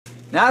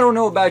Now, I don't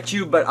know about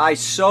you, but I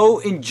so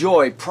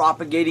enjoy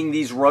propagating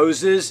these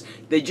roses.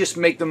 They just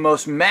make the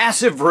most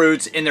massive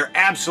roots, and they're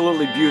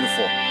absolutely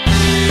beautiful.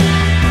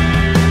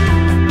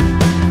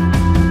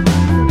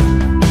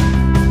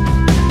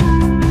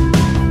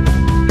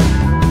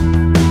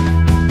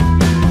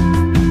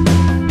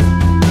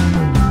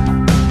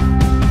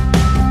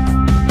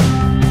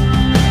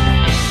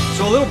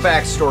 So a little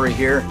backstory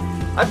here.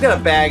 I've got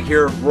a bag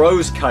here of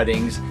rose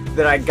cuttings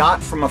that I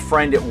got from a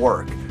friend at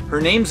work. Her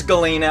name's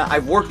Galena.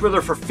 I've worked with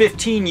her for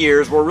 15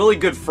 years. We're really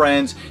good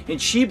friends.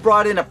 And she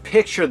brought in a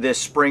picture this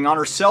spring on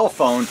her cell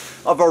phone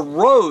of a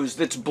rose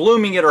that's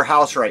blooming at her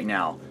house right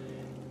now.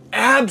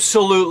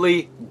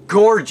 Absolutely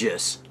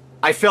gorgeous.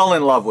 I fell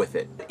in love with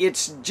it.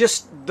 It's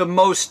just the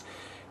most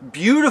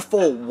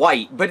beautiful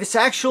white, but it's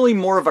actually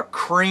more of a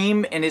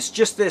cream, and it's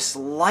just this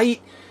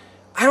light,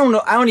 I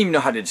don't even know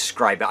how to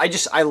describe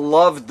it. I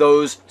love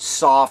those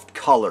soft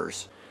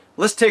colors.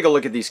 Let's take a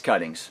look at these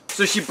cuttings.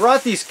 So she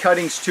brought these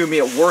cuttings to me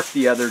at work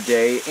the other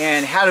day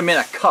and had them in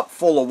a cup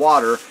full of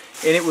water,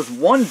 and it was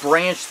one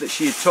branch that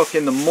she took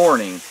in the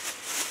morning.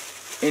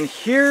 And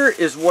here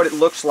is what it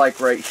looks like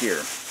right here.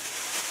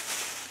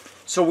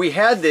 So we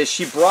had this,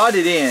 she brought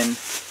it in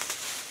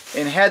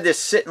and had this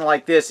sitting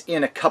like this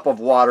in a cup of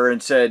water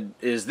and said,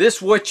 "Is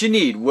this what you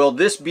need? Will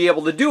this be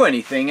able to do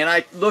anything?" And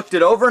I looked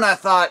it over and I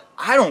thought,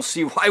 I don't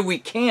see why we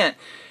can't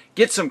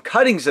get some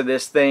cuttings of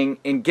this thing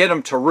and get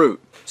them to root.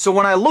 So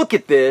when I look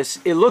at this,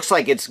 it looks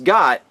like it's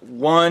got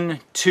 1,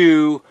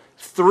 2,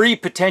 3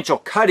 potential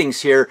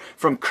cuttings here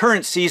from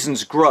current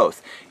season's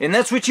growth. And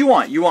that's what you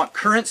want. You want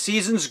current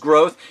season's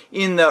growth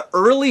in the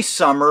early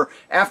summer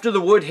after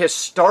the wood has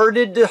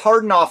started to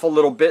harden off a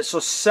little bit, so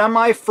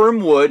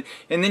semi-firm wood,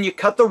 and then you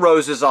cut the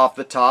roses off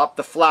the top,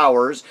 the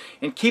flowers,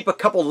 and keep a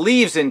couple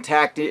leaves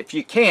intact if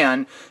you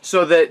can,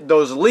 so that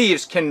those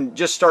leaves can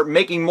just start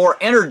making more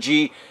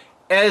energy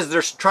as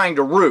they're trying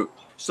to root.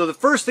 So the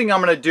first thing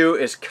I'm going to do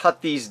is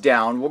cut these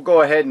down. We'll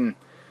go ahead and,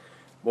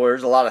 boy,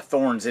 there's a lot of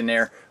thorns in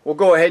there. We'll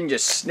go ahead and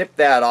just snip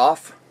that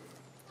off.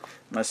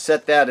 I'm going to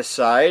set that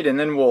aside, and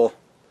then we'll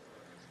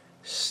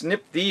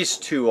snip these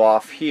two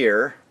off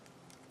here.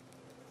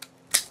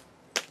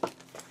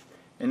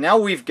 And now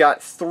we've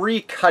got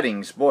 3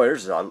 cuttings. Boy,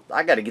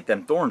 I got to get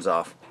them thorns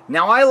off.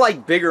 Now I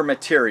like bigger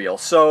material,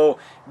 so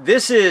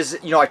this is,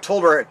 I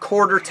told her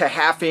 1/4 to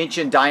 1/2 inch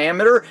in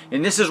diameter,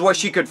 and this is what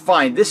she could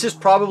find. This is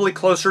probably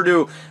closer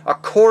to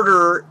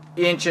 1/4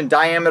 inch in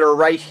diameter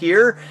right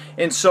here,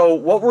 and so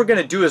what we're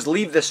going to do is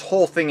leave this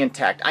whole thing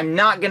intact. I'm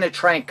not going to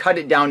try and cut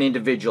it down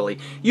individually.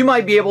 You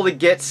might be able to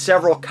get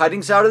several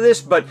cuttings out of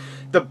this, but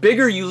the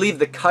bigger you leave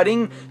the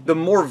cutting, the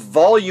more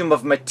volume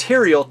of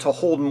material to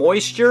hold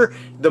moisture,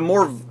 the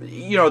more,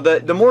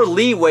 the more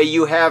leeway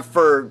you have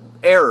for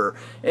error.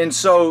 And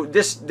so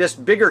this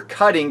bigger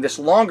cutting, this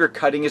longer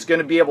cutting, is going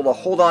to be able to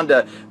hold on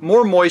to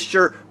more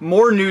moisture,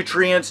 more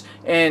nutrients,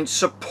 and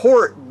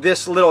support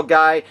this little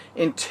guy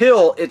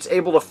until it's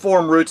able to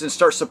form roots and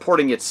start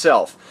supporting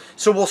itself.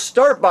 So we'll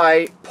start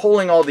by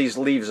pulling all these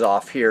leaves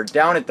off here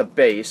down at the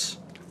base.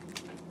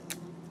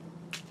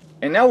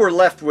 And now we're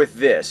left with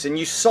this. And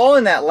you saw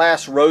in that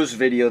last rose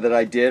video that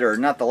I did, or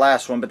not the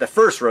last one, but the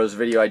first rose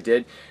video I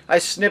did, I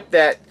snipped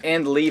that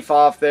end leaf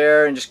off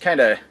there and just kind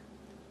of,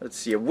 let's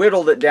see, I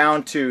whittled it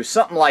down to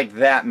something like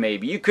that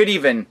maybe. You could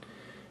even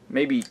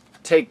maybe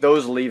take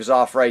those leaves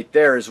off right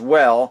there as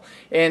well,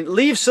 and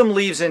leave some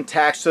leaves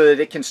intact so that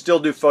it can still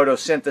do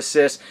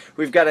photosynthesis.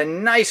 We've got a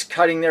nice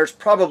cutting there. It's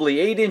probably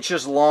 8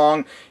 inches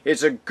long.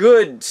 It's a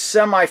good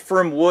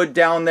semi-firm wood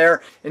down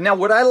there. And now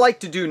what I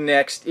like to do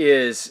next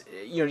is,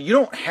 you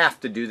don't have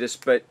to do this,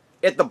 but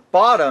at the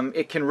bottom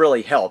it can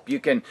really help. You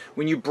can,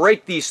 when you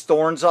break these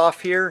thorns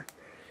off here,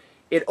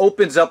 it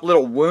opens up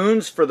little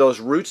wounds for those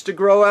roots to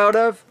grow out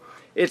of.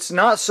 It's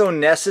not so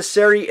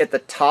necessary at the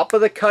top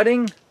of the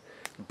cutting,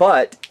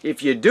 but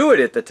if you do it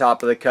at the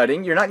top of the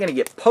cutting, you're not going to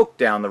get poked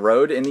down the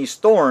road, and these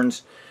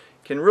thorns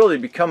can really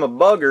become a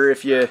bugger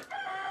if you,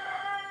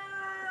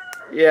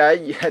 yeah,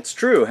 it's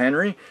true,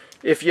 Henry,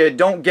 if you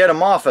don't get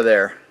them off of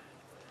there.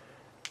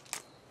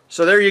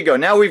 So there you go.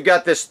 Now we've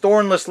got this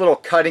thornless little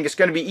cutting. It's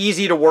going to be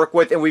easy to work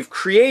with, and we've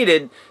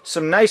created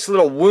some nice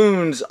little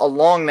wounds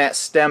along that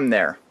stem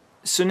there.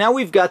 So now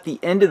we've got the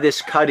end of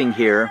this cutting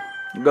here.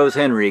 There goes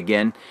Henry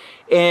again.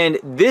 And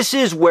this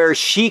is where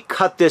she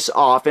cut this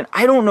off. And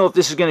I don't know if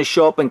this is going to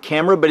show up on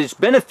camera, but it's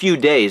been a few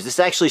days. This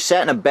actually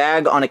sat in a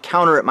bag on a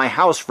counter at my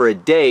house for a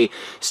day,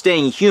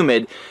 staying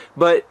humid.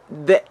 But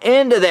the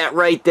end of that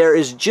right there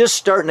is just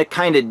starting to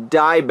kind of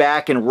die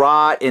back and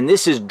rot. And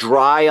this is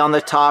dry on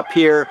the top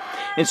here.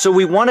 And so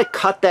we want to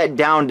cut that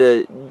down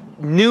to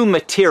new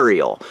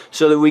material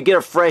so that we get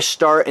a fresh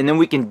start, and then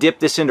we can dip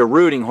this into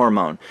rooting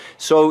hormone.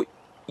 So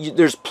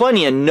there's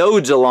plenty of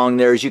nodes along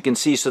there, as you can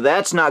see, so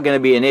that's not going to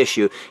be an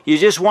issue. You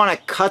just want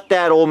to cut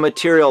that old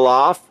material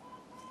off,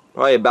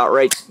 probably about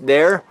right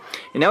there.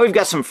 And now we've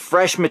got some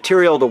fresh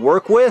material to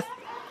work with.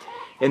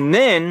 And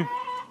then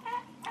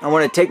I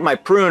want to take my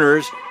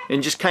pruners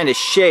and just kind of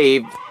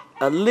shave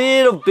a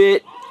little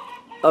bit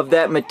of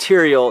that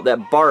material,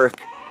 that bark,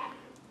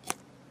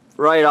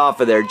 right off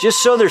of there,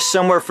 just so there's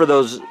somewhere for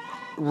those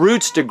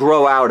roots to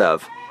grow out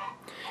of.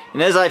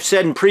 And as I've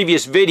said in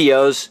previous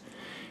videos,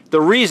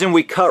 the reason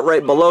we cut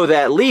right below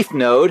that leaf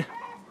node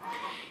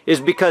is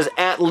because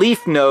at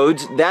leaf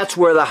nodes, that's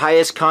where the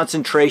highest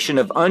concentration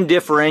of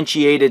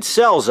undifferentiated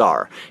cells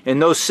are. And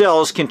those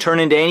cells can turn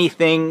into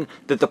anything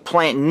that the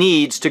plant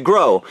needs to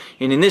grow.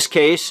 And in this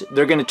case,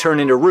 they're going to turn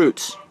into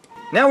roots.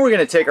 Now we're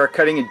going to take our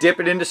cutting and dip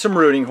it into some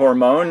rooting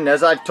hormone. And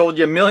as I've told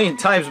you a million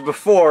times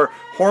before,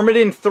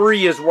 Hormidin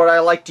 3 is what I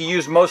like to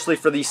use mostly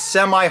for these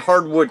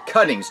semi-hardwood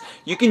cuttings.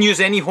 You can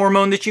use any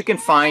hormone that you can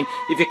find.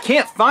 If you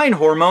can't find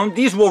hormone,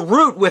 these will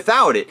root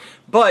without it.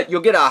 But you'll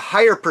get a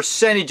higher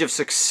percentage of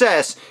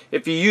success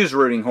if you use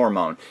rooting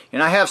hormone.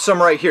 And I have some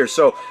right here.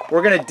 So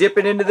we're going to dip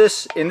it into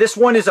this. And this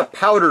one is a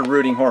powdered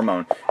rooting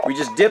hormone. We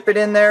just dip it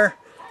in there,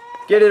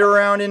 get it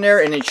around in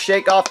there, and then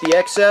shake off the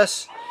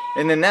excess.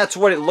 And then that's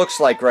what it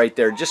looks like right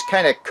there. Just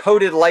kind of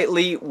coated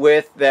lightly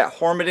with that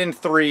Hormidin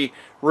 3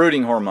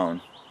 rooting hormone.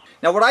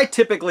 Now what I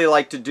typically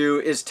like to do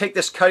is take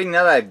this cutting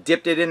now that I've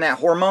dipped it in that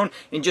hormone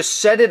and just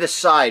set it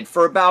aside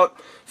for about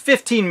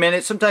 15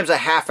 minutes, sometimes a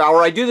half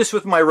hour. I do this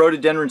with my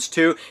rhododendrons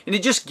too, and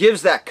it just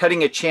gives that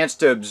cutting a chance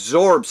to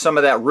absorb some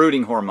of that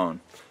rooting hormone.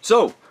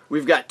 So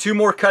we've got 2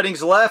 more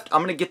cuttings left.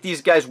 I'm going to get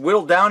these guys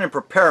whittled down and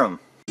prepare them.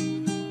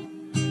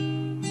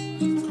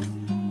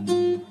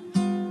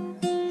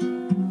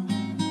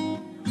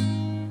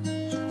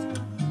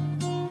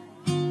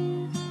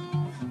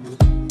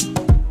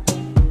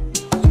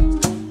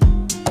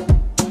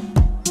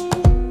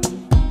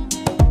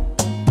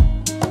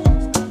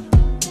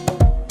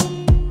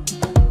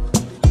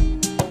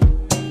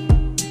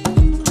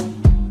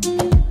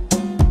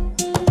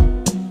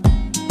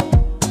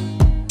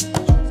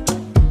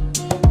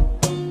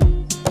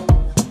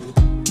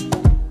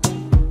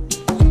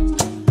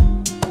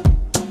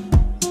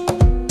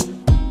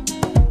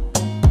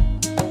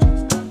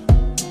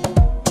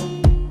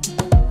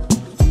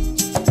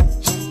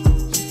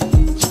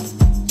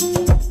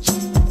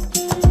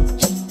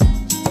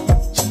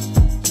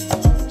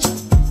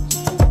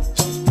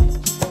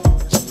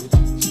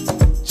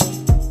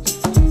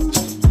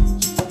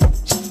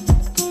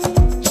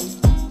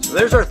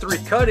 There's our 3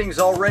 cuttings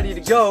all ready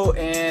to go,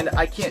 and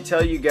I can't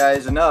tell you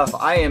guys enough.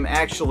 I am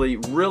actually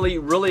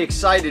really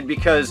excited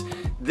because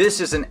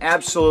this is an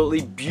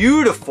absolutely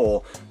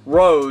beautiful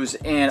rose,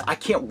 and I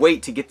can't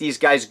wait to get these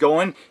guys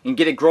going and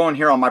get it growing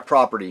here on my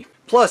property.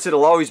 Plus,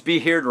 it'll always be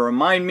here to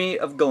remind me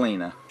of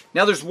Galena.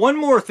 Now, there's one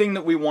more thing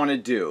that we want to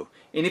do.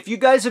 And if you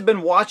guys have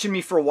been watching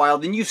me for a while,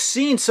 then you've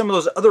seen some of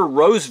those other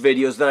rose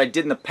videos that I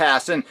did in the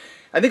past. And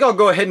I think I'll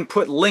go ahead and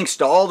put links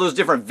to all those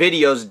different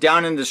videos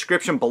down in the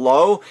description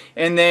below.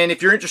 And then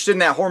if you're interested in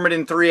that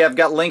Hormidin 3, I've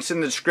got links in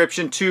the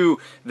description to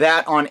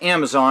that on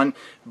Amazon.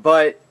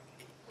 But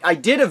I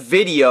did a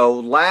video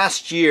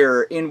last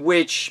year in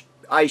which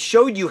I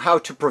showed you how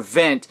to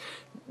prevent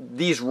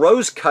these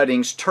rose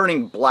cuttings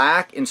turning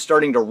black and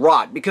starting to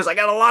rot, because I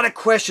got a lot of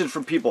questions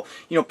from people.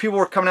 You know, people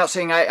were coming out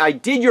saying, I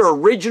did your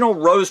original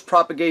rose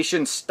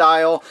propagation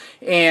style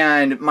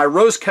and my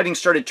rose cuttings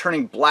started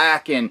turning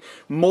black and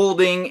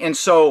molding. And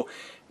so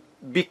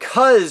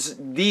because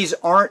these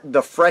aren't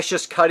the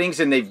freshest cuttings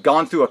and they've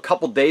gone through a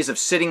couple days of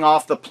sitting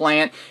off the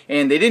plant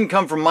and they didn't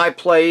come from my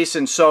place,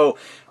 and so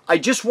I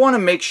just want to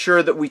make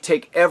sure that we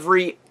take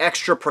every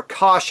extra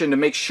precaution to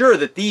make sure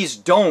that these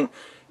don't,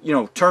 you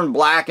know, turn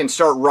black and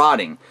start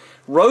rotting.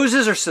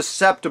 Roses are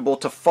susceptible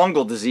to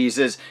fungal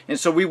diseases, and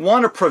so we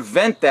want to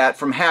prevent that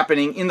from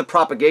happening in the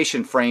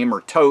propagation frame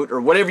or tote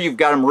or whatever you've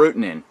got them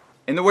rooting in.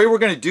 And the way we're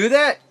going to do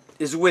that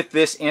is with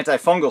this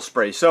antifungal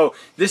spray. So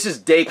this is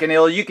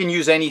Daconil. You can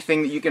use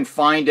anything that you can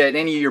find at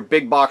any of your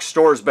big box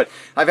stores, but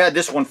I've had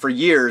this one for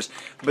years.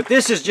 But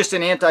this is just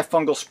an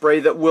antifungal spray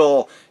that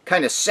will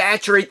kind of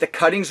saturate the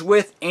cuttings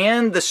with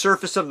and the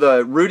surface of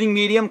the rooting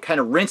medium, kind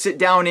of rinse it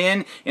down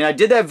in. And I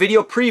did that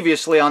video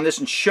previously on this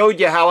and showed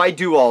you how I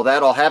do all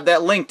that. I'll have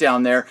that link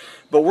down there.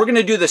 But we're going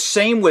to do the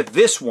same with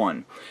this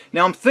one.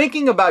 Now I'm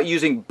thinking about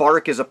using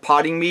bark as a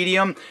potting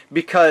medium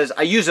because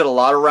I use it a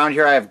lot around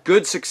here. I have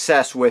good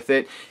success with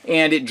it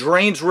and it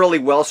drains really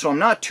well, so I'm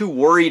not too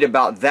worried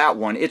about that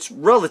one. It's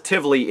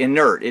relatively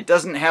inert. It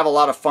doesn't have a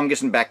lot of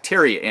fungus and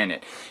bacteria in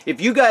it.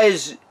 If you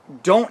guys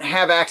don't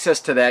have access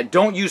to that,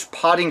 don't use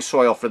potting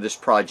soil for this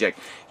project.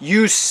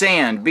 Use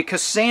sand,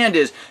 because sand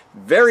is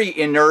very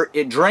inert,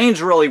 it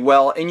drains really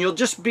well, and you'll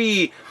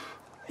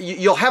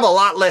have a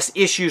lot less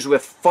issues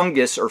with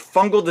fungus or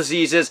fungal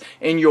diseases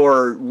and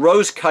your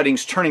rose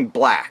cuttings turning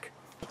black.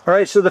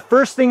 Alright, so the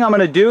first thing I'm going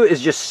to do is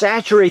just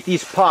saturate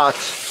these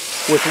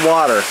pots with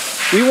water.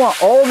 We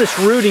want all this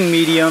rooting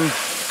medium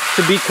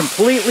to be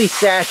completely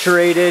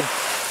saturated.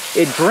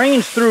 It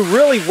drains through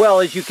really well,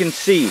 as you can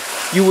see.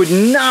 You would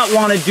not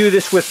want to do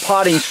this with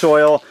potting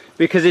soil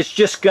because it's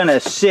just going to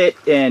sit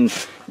and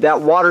that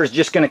water is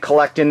just going to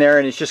collect in there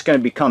and it's just going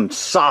to become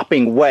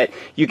sopping wet.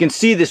 You can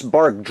see this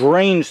bark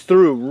drains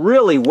through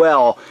really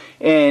well,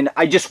 and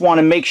I just want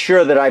to make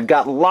sure that I've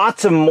got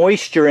lots of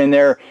moisture in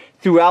there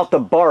throughout the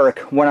bark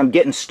when I'm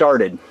getting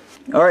started.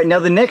 All right, now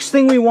the next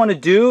thing we want to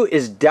do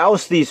is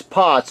douse these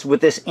pots with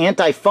this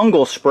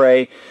antifungal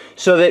spray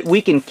so that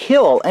we can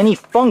kill any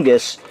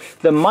fungus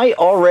that might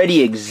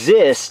already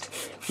exist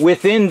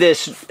within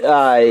this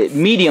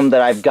medium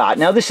that I've got.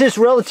 Now this is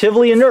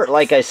relatively inert,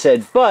 like I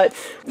said, but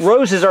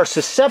roses are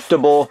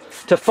susceptible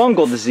to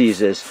fungal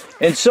diseases.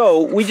 And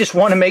so we just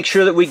want to make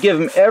sure that we give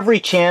them every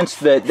chance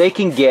that they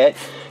can get.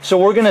 So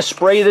we're going to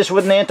spray this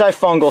with an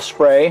antifungal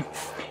spray,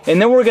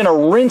 and then we're going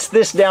to rinse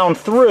this down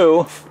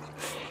through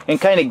and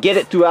kind of get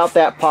it throughout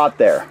that pot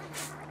there.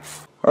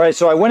 Alright,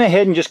 so I went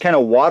ahead and just kind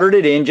of watered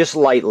it in just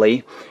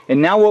lightly, and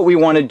now what we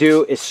want to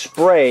do is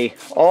spray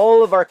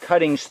all of our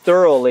cuttings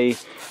thoroughly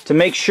to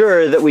make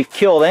sure that we've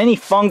killed any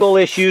fungal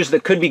issues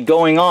that could be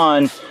going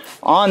on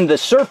the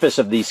surface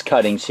of these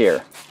cuttings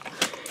here.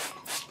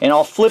 And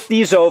I'll flip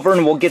these over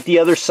and we'll get the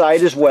other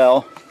side as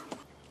well.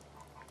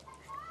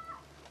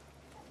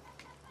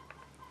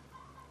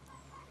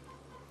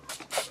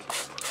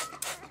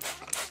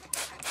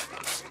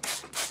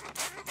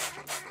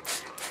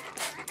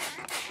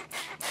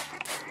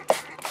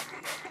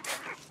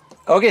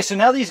 Okay, so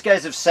now these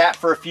guys have sat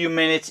for a few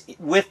minutes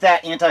with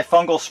that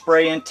antifungal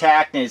spray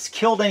intact, and it's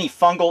killed any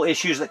fungal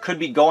issues that could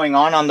be going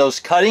on those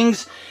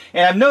cuttings.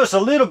 And I've noticed a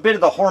little bit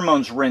of the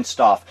hormones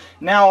rinsed off.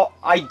 Now,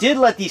 I did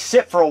let these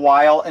sit for a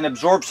while and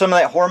absorb some of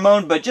that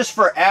hormone, but just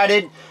for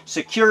added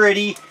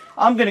security,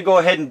 I'm going to go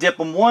ahead and dip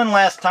them one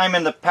last time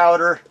in the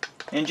powder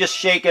and just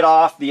shake it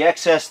off, the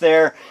excess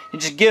there,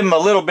 and just give them a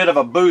little bit of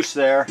a boost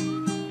there.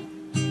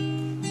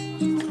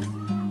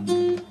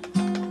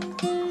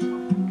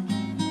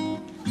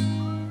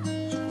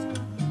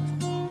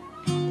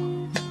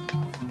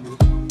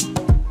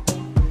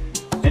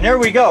 And there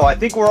we go. I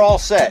think we're all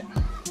set.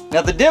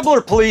 Now the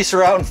dibbler police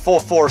are out in full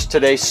force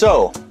today,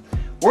 so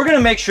we're going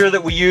to make sure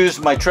that we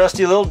use my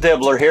trusty little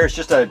dibbler here. It's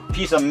just a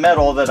piece of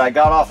metal that I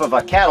got off of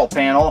a cattle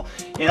panel,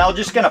 and I'm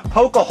just going to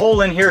poke a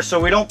hole in here so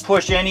we don't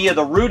push any of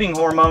the rooting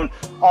hormone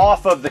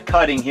off of the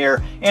cutting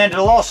here, and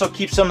it'll also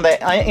keep some of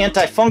that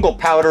antifungal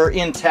powder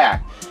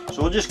intact.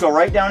 So we'll just go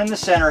right down in the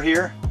center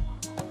here,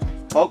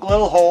 poke a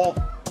little hole,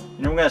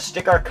 and then we're going to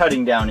stick our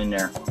cutting down in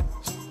there.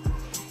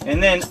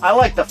 And then I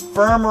like to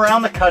firm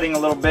around the cutting a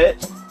little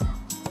bit,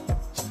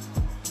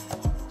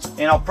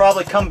 and I'll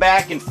probably come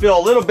back and fill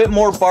a little bit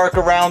more bark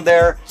around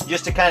there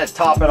just to kind of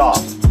top it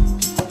off.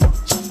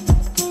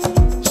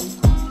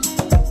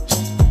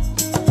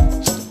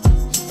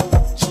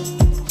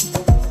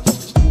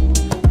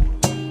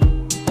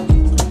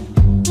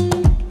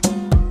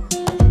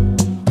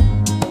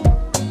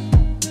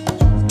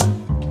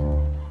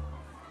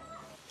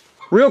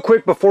 Real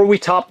quick before we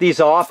top these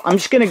off, I'm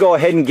just going to go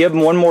ahead and give them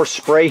one more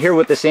spray here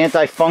with this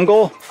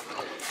antifungal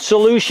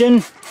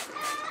solution.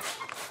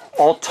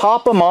 I'll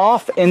top them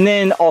off, and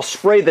then I'll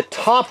spray the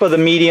top of the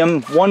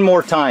medium one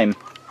more time.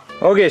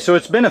 Okay, so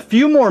it's been a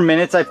few more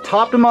minutes. I've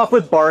topped them off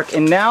with bark,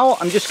 and now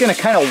I'm just going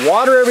to kind of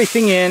water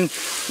everything in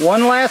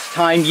one last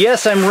time.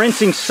 Yes, I'm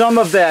rinsing some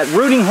of that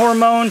rooting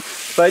hormone,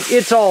 but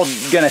it's all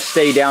going to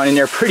stay down in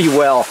there pretty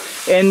well.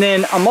 And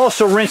then I'm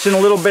also rinsing a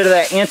little bit of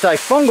that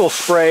antifungal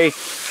spray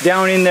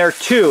down in there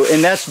too,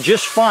 and that's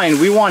just fine.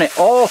 We want it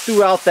all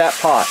throughout that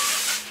pot.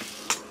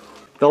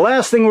 The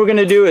last thing we're going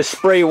to do is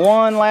spray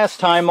one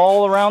last time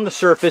all around the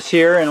surface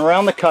here and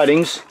around the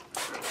cuttings.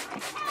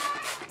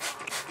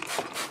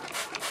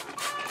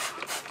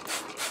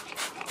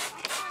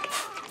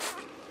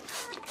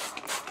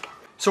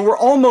 So we're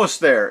almost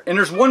there, and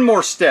there's one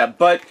more step,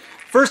 but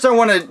first I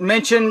want to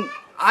mention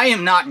I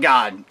am not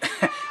God.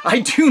 I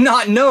do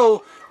not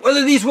know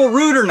whether these will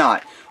root or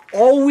not.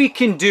 All we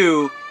can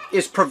do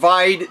is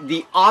provide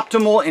the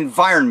optimal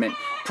environment.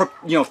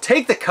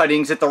 Take the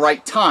cuttings at the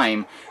right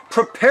time,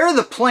 prepare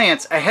the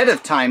plants ahead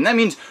of time. That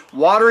means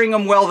watering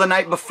them well the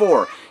night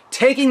before,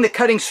 taking the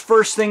cuttings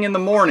first thing in the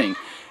morning,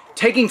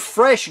 taking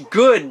fresh,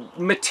 good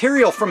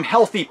material from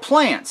healthy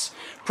plants,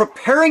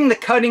 preparing the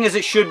cutting as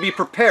it should be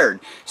prepared,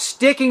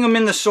 sticking them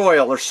in the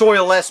soil or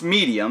soil-less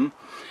medium,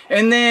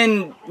 and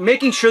then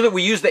making sure that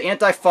we use the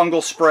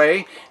antifungal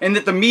spray and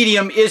that the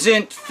medium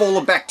isn't full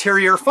of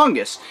bacteria or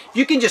fungus. If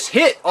you can just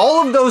hit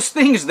all of those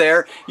things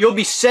there, you'll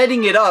be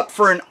setting it up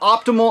for an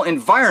optimal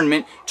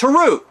environment to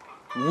root.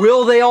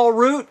 Will they all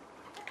root?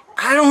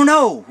 I don't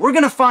know. We're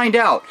going to find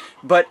out.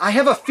 But I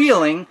have a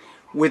feeling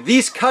with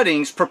these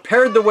cuttings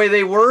prepared the way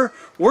they were,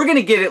 we're going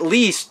to get at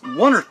least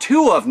one or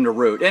two of them to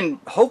root, and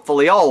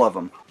hopefully all of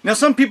them. Now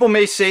some people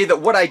may say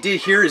that what I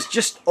did here is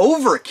just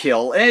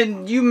overkill,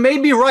 and you may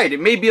be right, it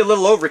may be a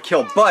little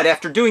overkill, but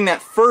after doing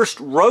that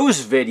first rose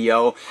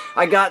video,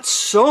 I got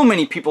so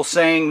many people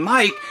saying,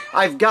 Mike,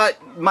 I've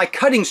got my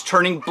cuttings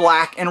turning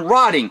black and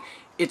rotting.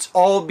 It's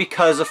all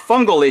because of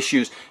fungal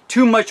issues.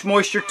 Too much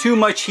moisture, too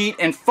much heat,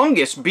 and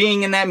fungus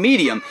being in that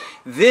medium.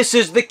 This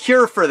is the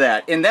cure for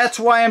that, and that's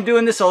why I'm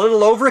doing this a little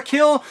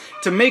overkill,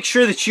 to make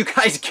sure that you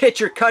guys get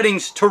your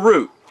cuttings to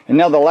root. And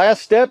now the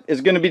last step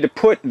is going to be to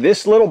put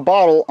this little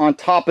bottle on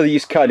top of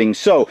these cuttings.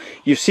 So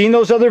you've seen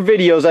those other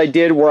videos I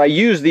did where I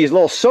used these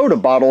little soda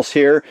bottles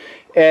here,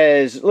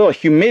 as little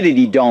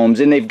humidity domes,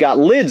 and they've got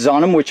lids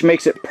on them, which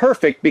makes it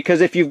perfect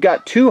because if you've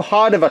got too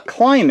hot of a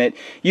climate,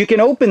 you can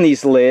open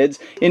these lids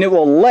and it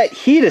will let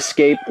heat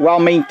escape while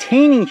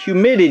maintaining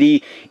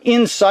humidity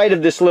inside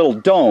of this little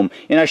dome.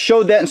 And I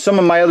showed that in some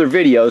of my other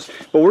videos,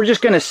 but we're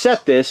just going to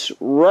set this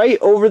right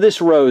over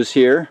this rose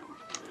here,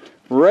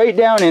 right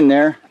down in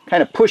there,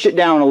 kind of push it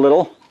down a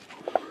little.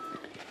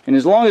 And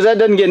as long as that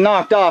doesn't get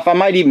knocked off, I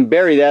might even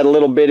bury that a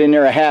little bit in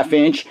there, a ½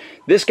 inch.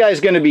 This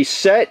guy's going to be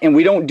set, and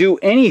we don't do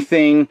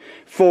anything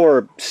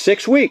for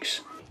 6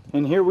 weeks.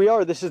 And here we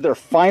are. This is their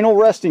final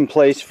resting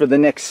place for the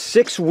next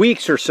 6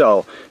 weeks or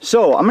so.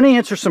 So I'm going to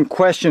answer some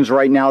questions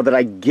right now that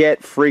I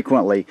get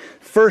frequently.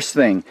 First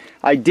thing,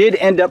 I did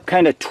end up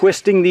kind of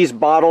twisting these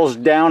bottles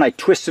down. I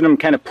twisted them,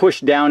 kind of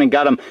pushed down and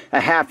got them a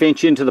 ½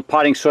 inch into the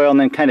potting soil and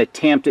then kind of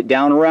tamped it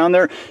down around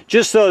there,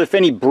 just so if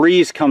any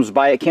breeze comes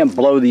by, it can't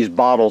blow these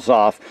bottles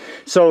off.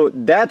 So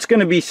that's going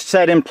to be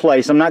set in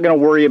place. I'm not going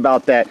to worry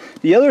about that.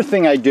 The other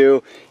thing I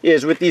do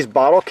is with these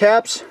bottle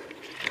caps,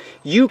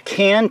 you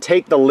can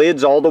take the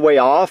lids all the way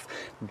off,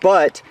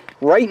 but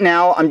right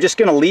now I'm just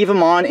going to leave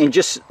them on and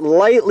just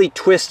lightly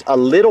twist a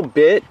little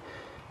bit.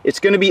 It's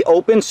going to be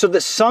open so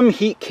that some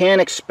heat can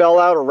expel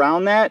out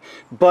around that,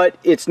 but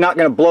it's not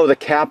going to blow the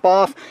cap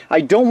off.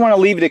 I don't want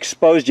to leave it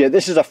exposed yet.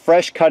 This is a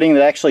fresh cutting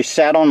that actually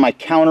sat on my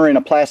counter in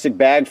a plastic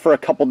bag for a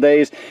couple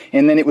days,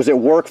 and then it was at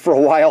work for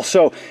a while.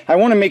 So I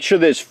want to make sure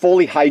that it's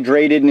fully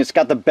hydrated and it's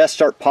got the best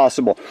start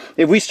possible.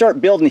 If we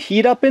start building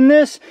heat up in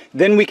this,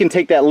 then we can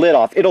take that lid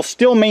off. It'll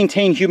still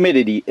maintain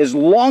humidity as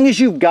long as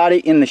you've got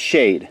it in the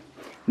shade.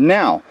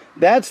 Now,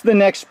 that's the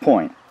next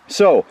point.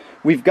 So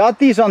we've got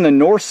these on the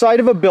north side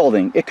of a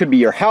building. It could be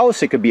your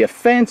house, it could be a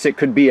fence, it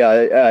could be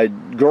a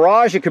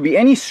garage, it could be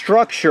any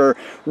structure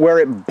where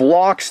it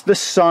blocks the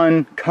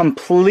sun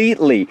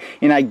completely.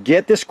 And I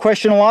get this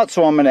question a lot,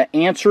 so I'm going to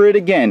answer it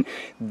again.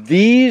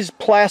 These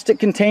plastic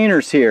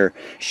containers here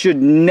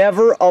should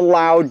never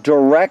allow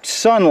direct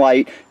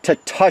sunlight to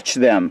touch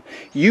them.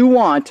 You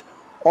want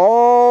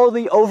all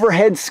the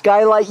overhead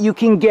skylight you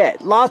can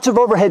get. Lots of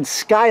overhead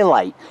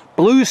skylight.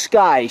 Blue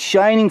sky,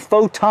 shining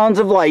photons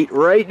of light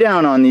right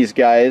down on these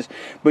guys,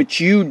 but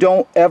you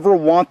don't ever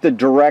want the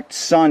direct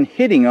sun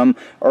hitting them,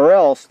 or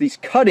else these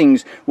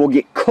cuttings will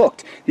get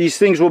cooked. These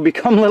things will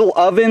become little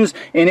ovens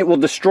and it will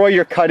destroy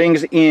your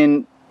cuttings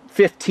in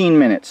 15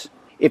 minutes.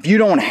 If you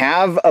don't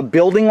have a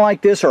building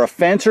like this or a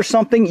fence or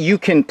something, you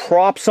can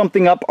prop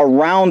something up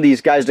around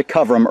these guys to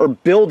cover them, or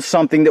build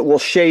something that will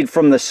shade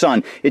from the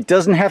sun. It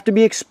doesn't have to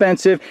be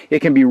expensive. It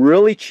can be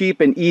really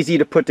cheap and easy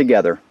to put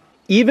together.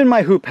 Even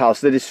my hoop house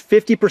that is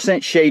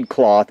 50% shade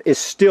cloth is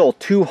still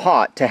too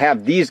hot to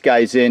have these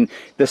guys in.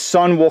 The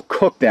sun will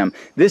cook them.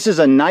 This is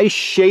a nice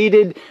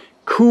shaded,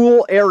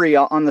 cool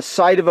area on the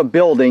side of a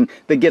building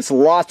that gets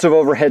lots of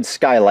overhead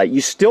skylight.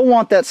 You still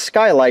want that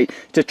skylight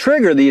to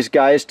trigger these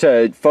guys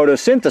to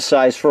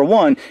photosynthesize, for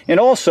one, and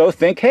also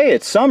think, hey,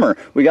 it's summer.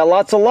 We got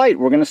lots of light.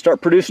 We're going to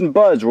start producing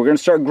buds. We're going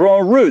to start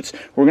growing roots.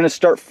 We're going to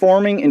start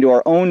forming into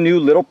our own new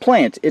little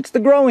plants. It's the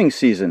growing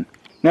season.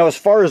 Now, as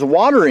far as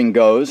watering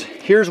goes,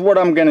 here's what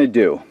I'm going to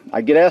do. I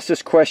get asked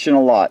this question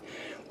a lot.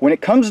 When it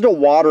comes to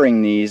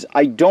watering these,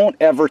 I don't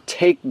ever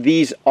take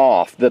these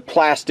off. The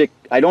plastic,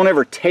 I don't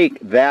ever take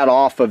that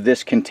off of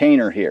this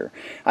container here.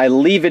 I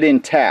leave it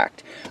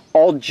intact.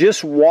 I'll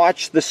just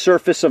watch the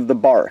surface of the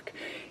bark.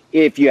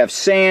 If you have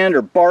sand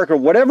or bark or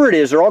whatever it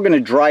is, they're all going to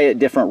dry at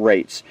different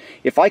rates.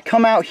 If I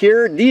come out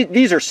here,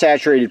 these are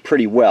saturated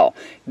pretty well.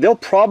 They'll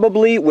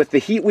probably, with the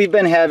heat we've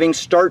been having,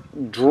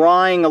 start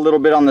drying a little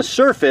bit on the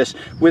surface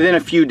within a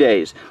few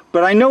days.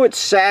 But I know it's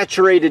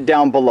saturated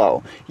down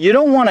below. You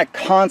don't want to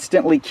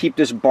constantly keep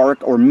this bark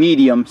or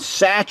medium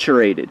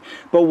saturated.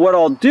 But what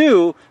I'll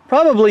do,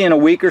 probably in a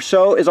week or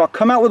so, is I'll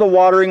come out with a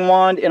watering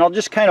wand and I'll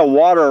just kind of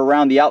water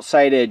around the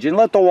outside edge and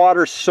let the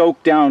water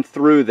soak down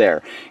through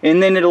there.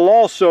 And then it'll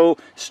also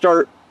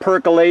start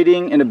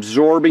percolating and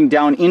absorbing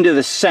down into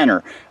the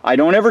center. I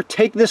don't ever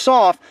take this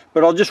off,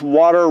 but I'll just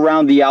water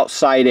around the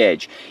outside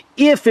edge.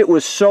 If it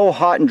was so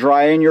hot and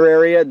dry in your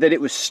area that it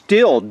was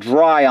still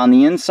dry on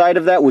the inside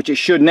of that, which it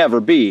should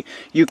never be,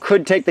 you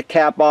could take the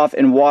cap off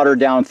and water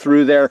down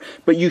through there,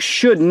 but you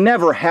should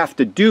never have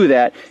to do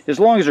that as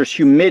long as there's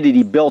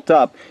humidity built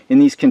up in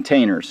these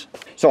containers.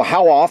 So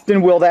how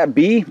often will that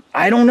be?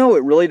 I don't know.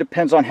 It really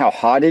depends on how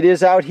hot it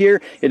is out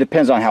here. It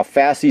depends on how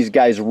fast these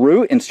guys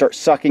root and start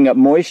sucking up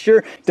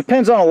moisture.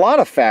 Depends on a lot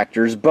of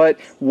factors, but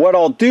what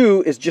I'll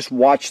do is just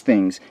watch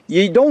things.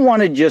 You don't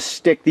want to just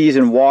stick these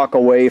and walk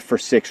away for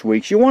 6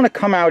 weeks. You want to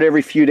come out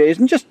every few days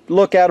and just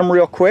look at them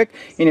real quick,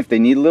 and if they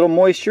need a little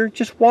moisture,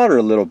 just water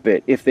a little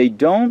bit. If they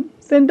don't,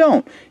 then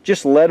don't.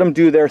 Just let them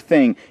do their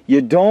thing.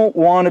 You don't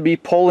want to be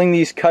pulling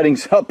these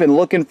cuttings up and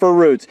looking for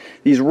roots.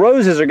 These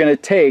roses are going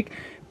to take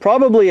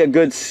probably a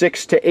good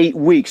 6 to 8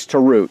 weeks to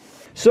root.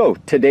 So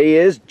today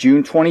is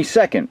June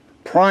 22nd.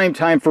 Prime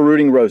time for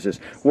rooting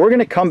roses. We're going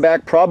to come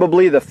back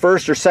probably the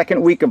first or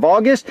second week of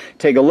August,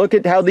 take a look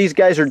at how these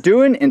guys are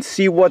doing and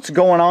see what's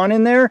going on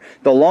in there.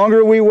 The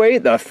longer we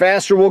wait, the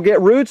faster we'll get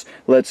roots.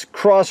 Let's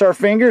cross our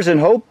fingers and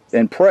hope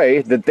and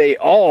pray that they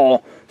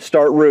all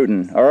start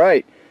rooting. All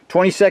right,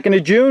 22nd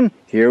of June,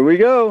 here we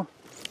go.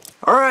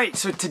 All right,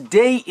 so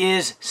today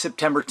is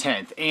September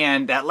 10th,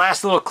 and that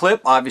last little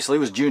clip obviously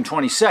was June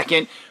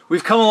 22nd.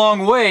 We've come a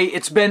long way.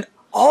 It's been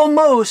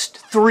almost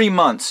 3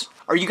 months.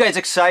 Are you guys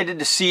excited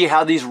to see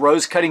how these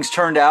rose cuttings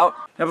turned out?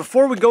 Now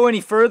before we go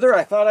any further,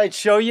 I thought I'd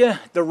show you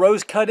the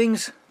rose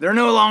cuttings. They're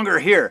no longer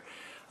here.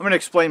 I'm gonna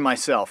explain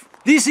myself.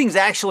 These things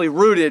actually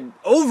rooted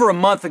over a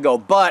month ago,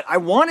 but I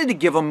wanted to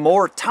give them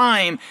more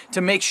time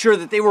to make sure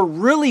that they were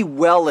really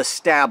well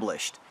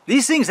established.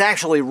 These things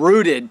actually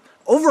rooted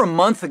over a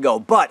month ago,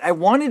 but I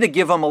wanted to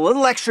give them a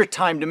little extra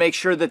time to make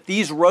sure that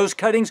these rose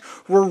cuttings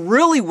were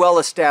really well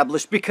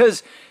established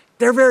because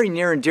they're very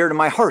near and dear to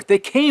my heart. They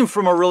came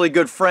from a really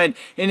good friend,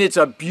 and it's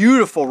a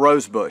beautiful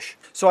rose bush.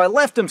 So I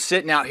left them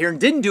sitting out here and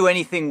didn't do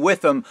anything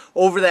with them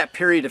over that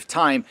period of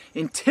time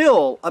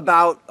until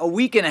about a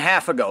week and a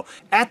half ago.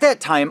 At that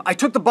time, I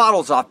took the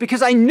bottles off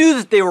because I knew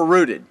that they were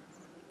rooted.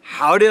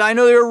 How did I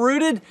know they were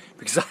rooted?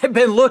 Because I've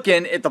been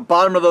looking at the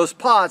bottom of those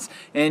pots,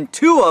 and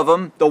 2 of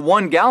them, the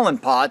 1-gallon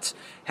pots,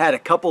 had a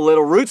couple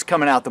little roots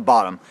coming out the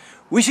bottom.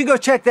 We should go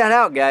check that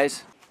out,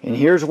 guys. And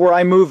here's where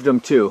I moved them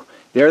to.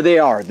 There they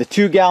are, the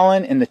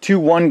 2-gallon and the 2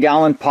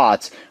 1-gallon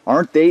pots.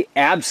 Aren't they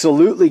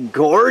absolutely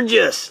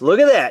gorgeous?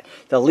 Look at that.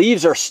 The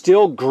leaves are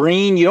still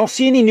green. You don't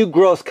see any new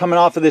growth coming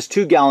off of this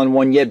 2-gallon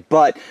one yet,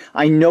 but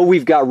I know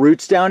we've got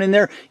roots down in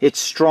there. It's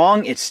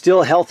strong, it's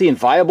still healthy and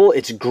viable,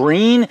 it's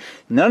green.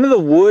 None of the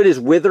wood is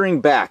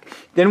withering back.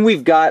 Then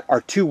we've got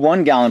our 2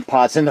 1-gallon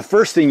pots, and the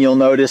first thing you'll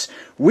notice,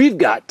 we've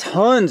got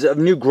tons of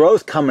new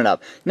growth coming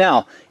up.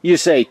 Now, you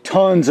say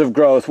tons of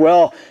growth.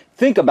 Well,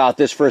 think about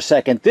this for a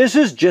second. This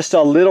is just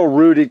a little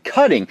rooted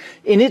cutting,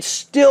 and it's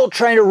still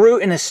trying to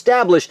root and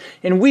establish,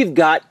 and we've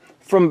got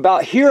from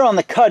about here on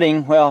the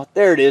cutting, well,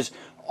 there it is,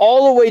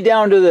 all the way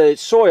down to the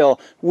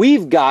soil,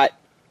 we've got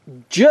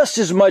just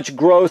as much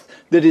growth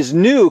that is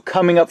new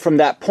coming up from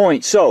that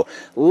point. So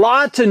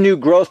lots of new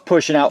growth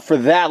pushing out for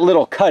that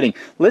little cutting.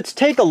 Let's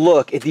take a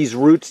look at these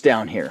roots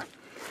down here.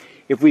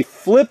 If we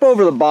flip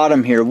over the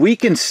bottom here, we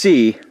can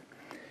see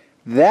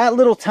that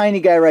little tiny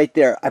guy right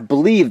there. I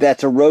believe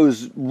that's a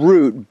rose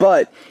root,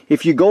 but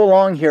if you go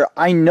along here,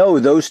 I know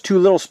those 2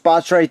 little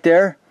spots right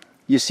there,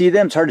 you see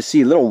them? It's hard to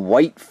see, little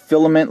white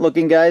filament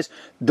looking guys.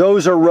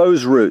 Those are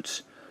rose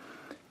roots.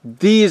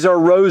 These are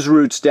rose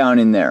roots down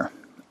in there.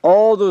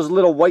 All those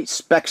little white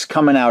specks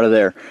coming out of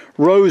there,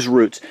 rose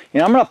roots.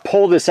 And I'm going to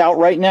pull this out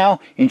right now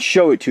and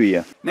show it to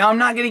you. Now I'm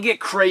not going to get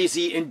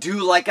crazy and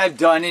do like I've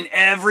done in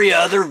every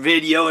other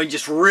video and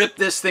just rip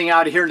this thing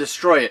out of here and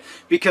destroy it.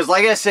 Because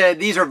like I said,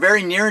 these are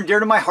very near and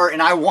dear to my heart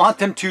and I want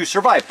them to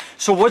survive.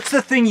 So what's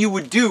the thing you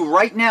would do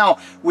right now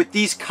with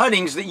these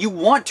cuttings that you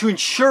want to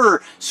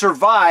ensure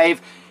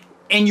survive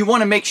and you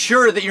want to make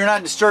sure that you're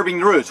not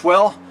disturbing the roots?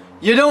 Well,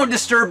 you don't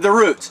disturb the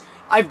roots.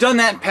 I've done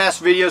that in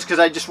past videos because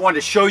I just wanted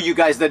to show you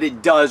guys that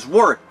it does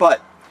work,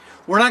 but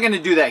we're not going to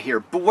do that here.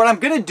 But what I'm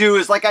going to do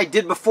is like I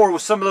did before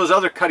with some of those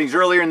other cuttings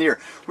earlier in the year.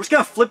 We're just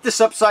going to flip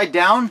this upside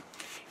down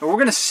and we're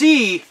going to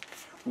see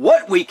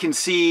what we can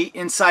see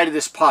inside of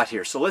this pot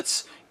here. So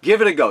let's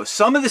give it a go.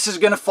 Some of this is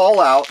going to fall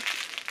out,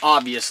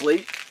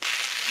 obviously,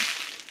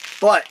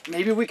 but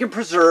maybe we can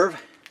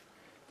preserve.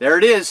 There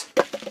it is.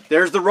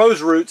 There's the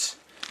rose roots.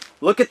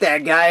 Look at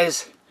that,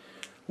 guys.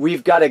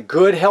 We've got a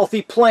good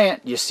healthy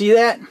plant. You see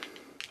that?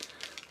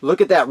 Look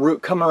at that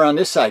root coming around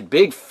this side.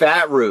 Big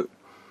fat root.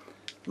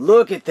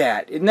 Look at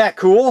that. Isn't that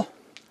cool?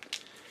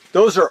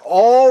 Those are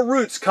all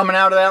roots coming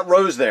out of that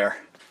rose there.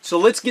 So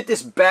let's get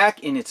this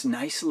back in its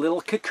nice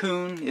little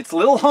cocoon, its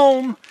little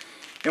home,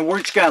 and we're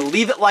just going to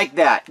leave it like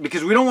that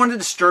because we don't want to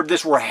disturb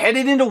this. We're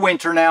headed into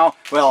winter now.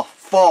 Well,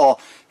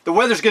 fall. The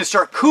weather's going to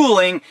start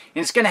cooling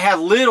and it's going to have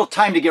little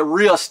time to get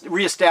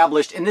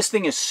reestablished, and this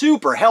thing is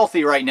super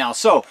healthy right now.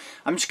 So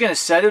I'm just going to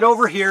set it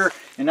over here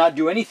and not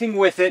do anything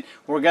with it.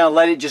 We're going to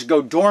let it just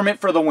go dormant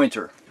for the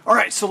winter.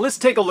 Alright, so let's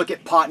take a look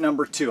at pot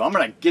number 2. I'm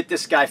going to get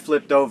this guy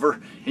flipped over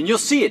and you'll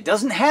see it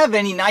doesn't have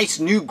any nice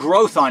new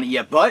growth on it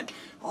yet, but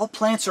all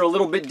plants are a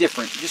little bit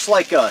different, just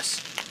like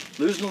us.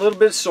 Losing a little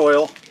bit of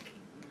soil.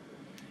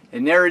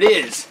 And there it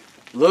is.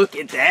 Look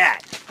at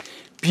that.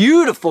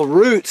 Beautiful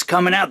roots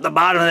coming out the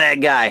bottom of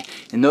that guy.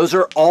 And those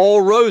are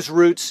all rose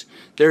roots.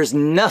 There's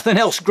nothing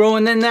else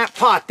growing in that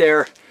pot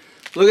there.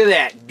 Look at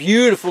that.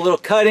 Beautiful little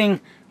cutting.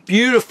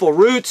 Beautiful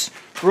roots.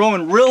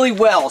 Growing really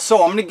well. So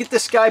I'm going to get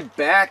this guy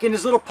back in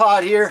his little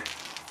pot here.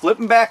 Flip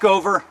him back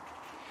over.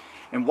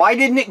 And why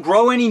didn't it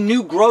grow any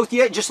new growth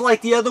yet, just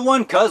like the other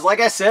one? Because, like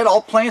I said,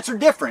 all plants are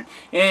different.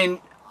 And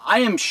I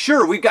am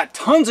sure we've got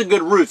tons of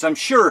good roots. I'm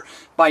sure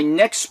by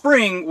next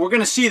spring, we're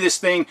going to see this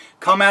thing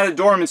come out of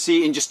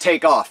dormancy and just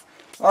take off.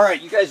 All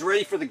right, you guys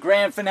ready for the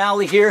grand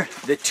finale here?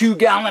 The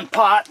 2-gallon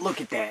pot.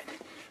 Look at that.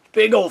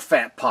 Big old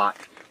fat pot.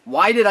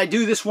 Why did I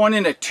do this one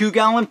in a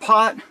 2-gallon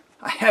pot?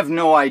 I have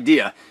no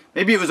idea.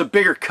 Maybe it was a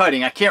bigger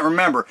cutting. I can't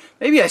remember.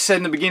 Maybe I said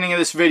in the beginning of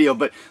this video,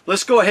 but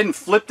let's go ahead and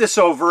flip this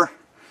over.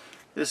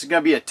 This is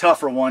going to be a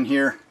tougher one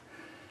here.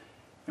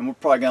 And we're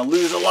probably going to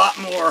lose a lot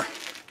more,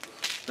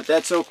 but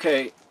that's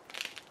okay.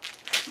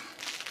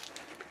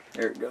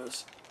 There it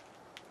goes.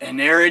 And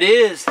there it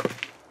is.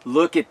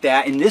 Look at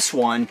that. And this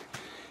one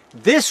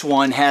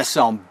has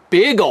some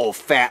big old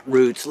fat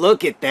roots.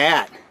 Look at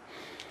that.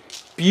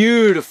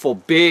 Beautiful,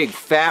 big,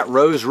 fat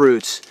rose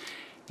roots.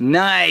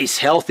 Nice,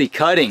 healthy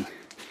cutting.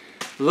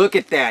 Look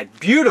at that.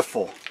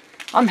 Beautiful.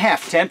 I'm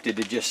half tempted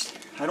to just,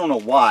 I don't know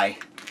why,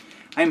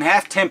 I'm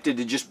half tempted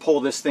to just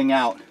pull this thing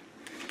out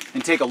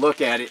and take a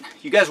look at it.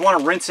 You guys want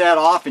to rinse that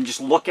off and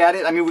just look at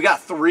it? I mean, we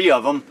got 3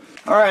 of them.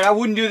 All right, I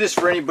wouldn't do this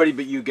for anybody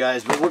but you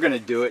guys, but we're going to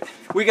do it.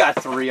 We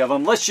got 3 of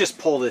them. Let's just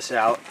pull this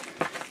out.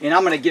 And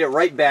I'm going to get it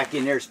right back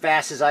in there as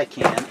fast as I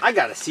can. I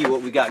got to see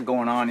what we got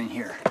going on in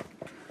here.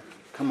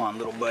 Come on,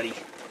 little buddy.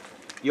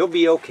 You'll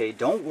be okay.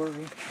 Don't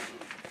worry.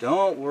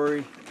 Don't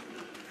worry.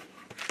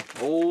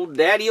 Old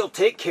daddy will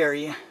take care of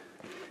you.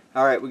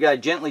 All right, we got to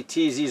gently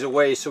tease these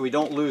away so we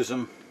don't lose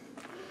them.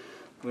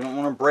 We don't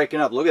want them breaking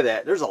up. Look at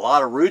that. There's a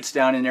lot of roots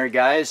down in there,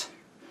 guys.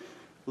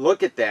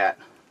 Look at that.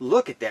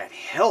 Look at that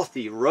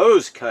healthy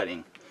rose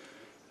cutting.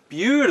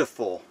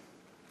 Beautiful.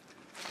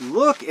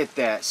 Look at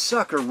that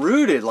sucker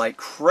rooted like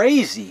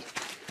crazy.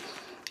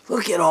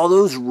 Look at all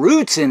those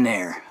roots in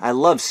there. I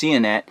love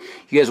seeing that.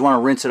 You guys want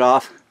to rinse it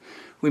off?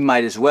 We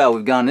might as well.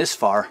 We've gone this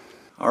far.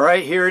 All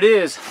right, here it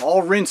is.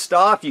 All rinsed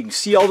off. You can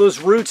see all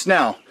those roots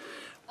now.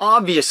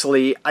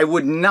 Obviously, I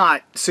would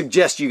not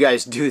suggest you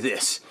guys do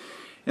this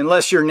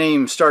unless your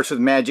name starts with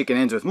Magic and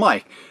ends with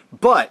Mike.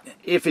 But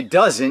if it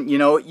doesn't, you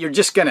know, you're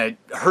just going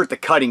to hurt the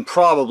cutting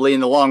probably in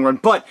the long run.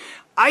 But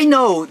I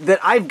know that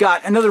I've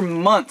got another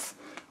month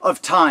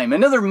of time,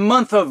 another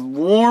month of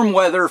warm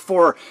weather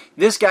for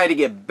this guy to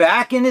get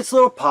back in its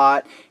little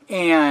pot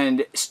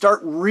and start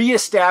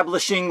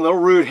reestablishing little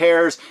root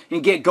hairs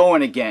and get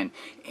going again.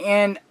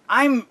 And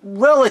I'm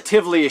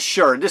relatively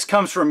assured, this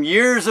comes from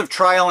years of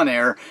trial and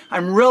error,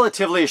 I'm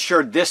relatively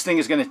assured this thing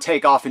is going to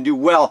take off and do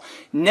well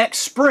next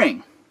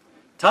spring.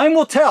 Time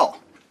will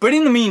tell. But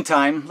in the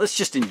meantime, let's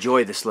just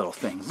enjoy this little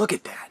thing. Look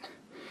at that.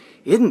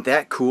 Isn't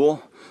that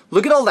cool?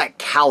 Look at all that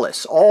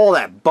callus, all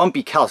that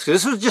bumpy callus.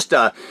 This was just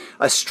a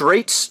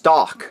straight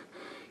stalk,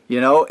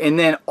 you know, and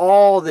then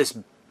all this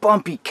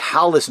bumpy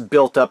callus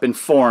built up and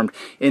formed,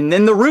 and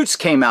then the roots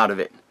came out of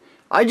it.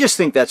 I just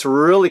think that's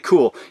really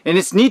cool, and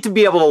it's neat to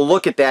be able to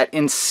look at that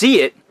and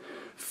see it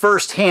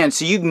firsthand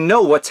so you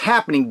know what's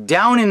happening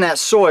down in that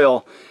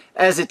soil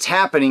as it's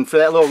happening for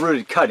that little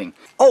rooted cutting.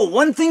 Oh,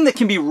 one thing that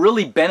can be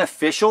really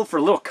beneficial for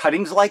little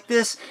cuttings like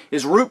this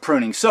is root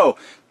pruning. So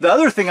the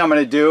other thing I'm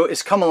going to do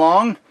is come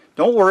along.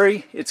 Don't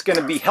worry, it's going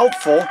to be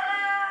helpful,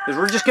 because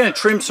we're just going to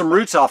trim some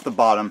roots off the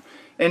bottom.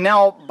 And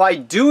now by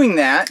doing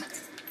that,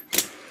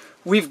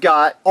 we've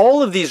got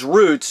all of these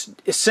roots,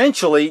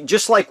 essentially,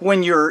 just like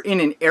when you're in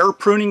an air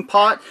pruning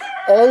pot,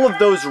 all of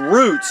those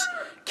roots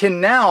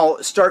can now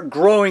start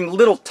growing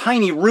little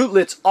tiny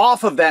rootlets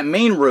off of that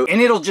main root,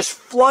 and it'll just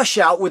flush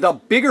out with a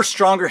bigger,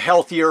 stronger,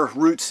 healthier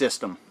root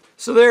system.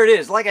 So there it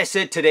is. Like I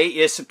said, today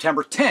is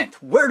September 10th.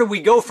 Where do we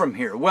go from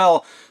here?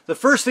 Well, the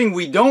first thing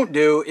we don't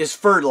do is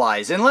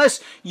fertilize.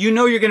 Unless you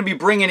know you're going to be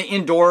bringing it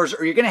indoors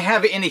or you're going to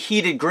have it in a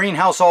heated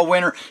greenhouse all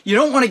winter, you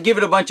don't want to give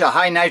it a bunch of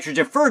high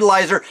nitrogen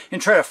fertilizer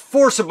and try to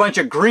force a bunch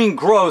of green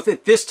growth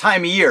at this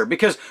time of year,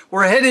 because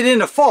we're headed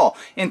into fall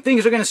and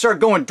things are going to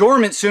start going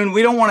dormant soon.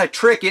 We don't want to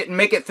trick it and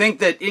make it think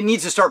that it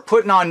needs to start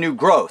putting on new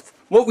growth.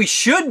 What we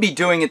should be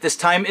doing at this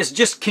time is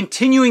just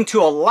continuing to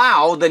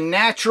allow the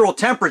natural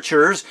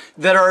temperatures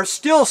that are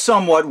still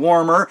somewhat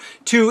warmer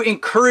to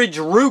encourage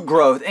root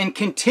growth, and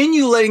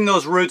continue letting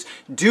those roots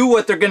do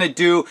what they're going to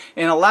do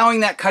and allowing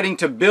that cutting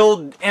to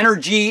build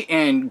energy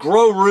and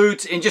grow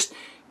roots and just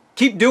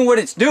keep doing what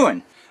it's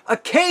doing.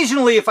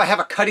 Occasionally, if I have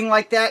a cutting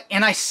like that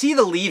and I see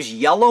the leaves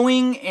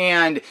yellowing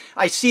and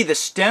I see the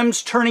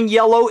stems turning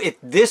yellow at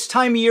this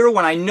time of year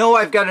when I know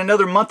I've got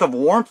another month of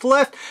warmth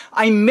left,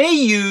 I may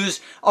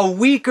use a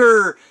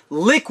weaker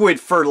liquid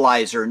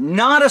fertilizer,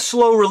 not a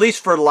slow release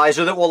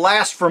fertilizer that will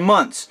last for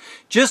months.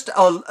 Just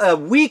a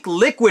weak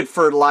liquid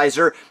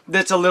fertilizer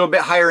that's a little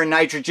bit higher in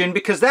nitrogen,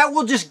 because that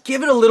will just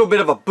give it a little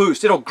bit of a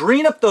boost. It'll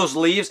green up those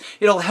leaves.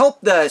 It'll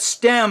help the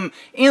stem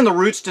and the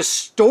roots to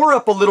store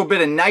up a little bit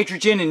of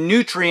nitrogen and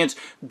nutrients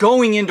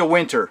going into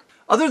winter.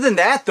 Other than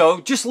that though,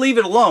 just leave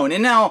it alone.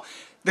 And now,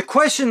 the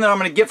question that I'm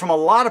going to get from a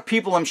lot of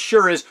people, I'm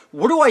sure, is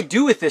what do I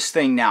do with this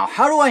thing now?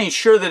 How do I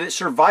ensure that it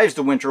survives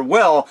the winter?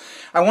 Well,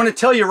 I want to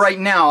tell you right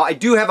now, I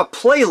do have a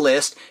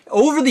playlist.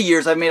 Over the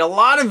years, I've made a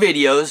lot of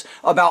videos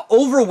about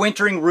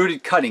overwintering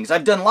rooted cuttings.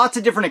 I've done lots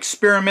of different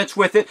experiments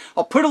with it.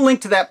 I'll put a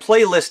link to that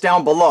playlist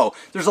down below.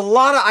 There's a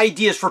lot of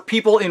ideas for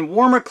people in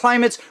warmer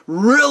climates,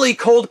 really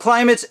cold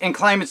climates, and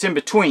climates in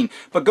between.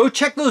 But go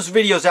check those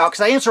videos out,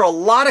 because I answer a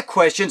lot of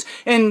questions,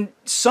 and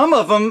some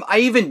of them, I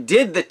even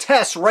did the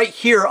tests right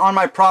here on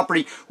my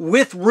property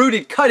with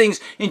rooted cuttings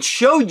and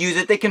showed you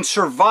that they can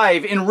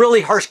survive in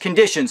really harsh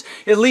conditions,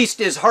 at least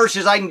as harsh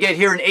as I can get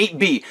here in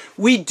 8B.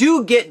 We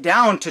do get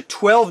down to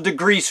 12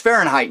 degrees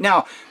Fahrenheit.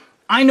 Now,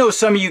 I know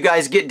some of you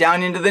guys get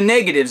down into the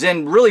negatives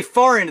and really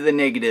far into the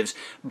negatives,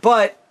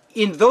 but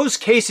in those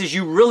cases,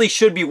 you really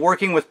should be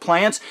working with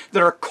plants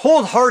that are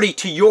cold hardy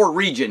to your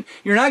region.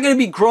 You're not going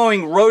to be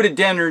growing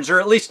rhododendrons, or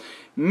at least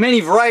many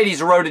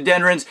varieties of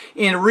rhododendrons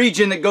in a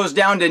region that goes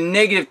down to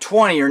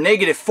 -20 or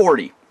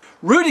 -40.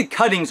 Rooted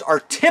cuttings are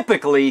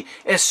typically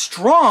as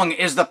strong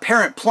as the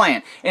parent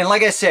plant. And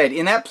like I said,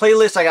 in that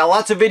playlist, I got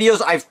lots of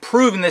videos. I've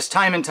proven this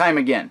time and time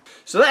again.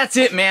 So that's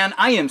it, man.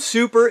 I am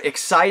super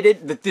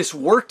excited that this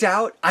worked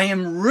out. I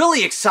am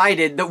really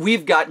excited that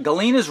we've got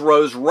Galena's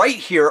Rose right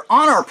here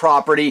on our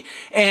property.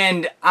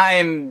 And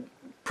I'm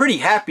pretty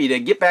happy to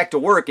get back to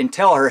work and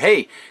tell her,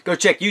 hey, go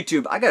check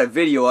YouTube. I got a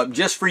video up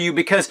just for you,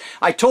 because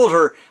I told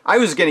her I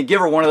was going to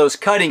give her one of those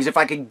cuttings if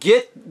I could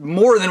get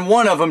more than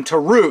one of them to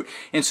root.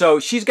 And so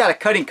she's got a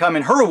cutting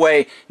coming her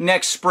way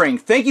next spring.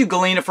 Thank you,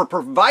 Galena, for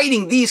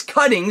providing these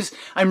cuttings.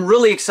 I'm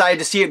really excited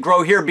to see it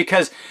grow here,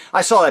 because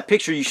I saw that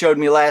picture you showed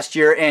me last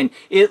year and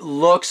it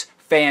looks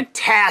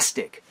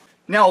fantastic.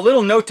 Now, a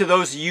little note to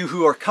those of you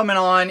who are coming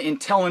on and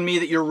telling me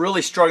that you're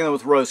really struggling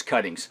with rose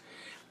cuttings.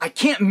 I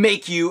can't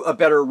make you a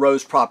better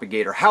rose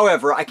propagator.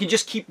 However, I can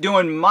just keep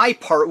doing my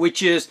part,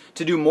 which is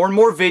to do more and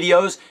more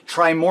videos,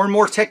 try more and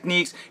more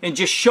techniques, and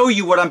just show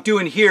you what I'm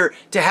doing here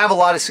to have a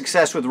lot of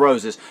success with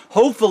roses.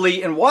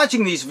 Hopefully, in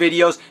watching these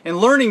videos and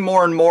learning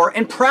more and more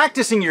and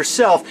practicing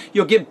yourself,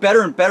 you'll get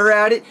better and better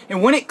at it.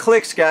 And when it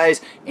clicks,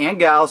 guys and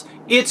gals,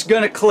 it's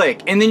gonna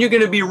click. And then you're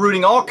gonna be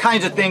rooting all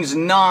kinds of things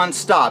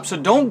non-stop. So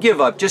don't give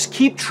up, just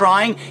keep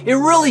trying. It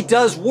really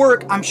does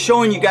work. I'm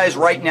showing you guys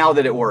right now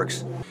that it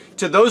works.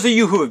 To those of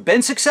you who have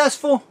been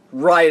successful,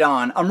 right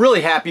on. I'm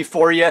really happy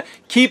for you.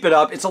 Keep it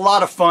up. It's a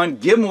lot of fun.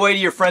 Give them away to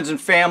your friends and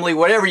family,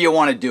 whatever you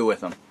want to do with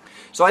them.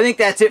 So I think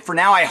that's it for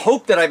now. I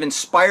hope that I've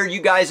inspired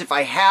you guys. If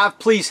I have,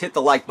 please hit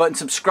the like button.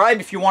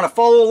 Subscribe if you want to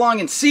follow along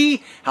and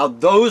see how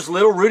those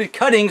little rooted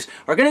cuttings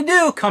are going to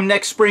do come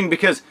next spring,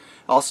 because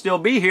I'll still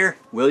be here.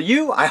 Will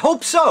you? I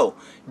hope so.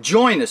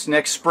 Join us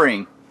next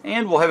spring,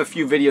 and we'll have a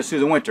few videos through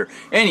the winter.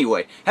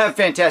 Anyway, have a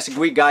fantastic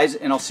week, guys,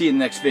 and I'll see you in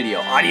the next video.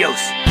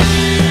 Adios.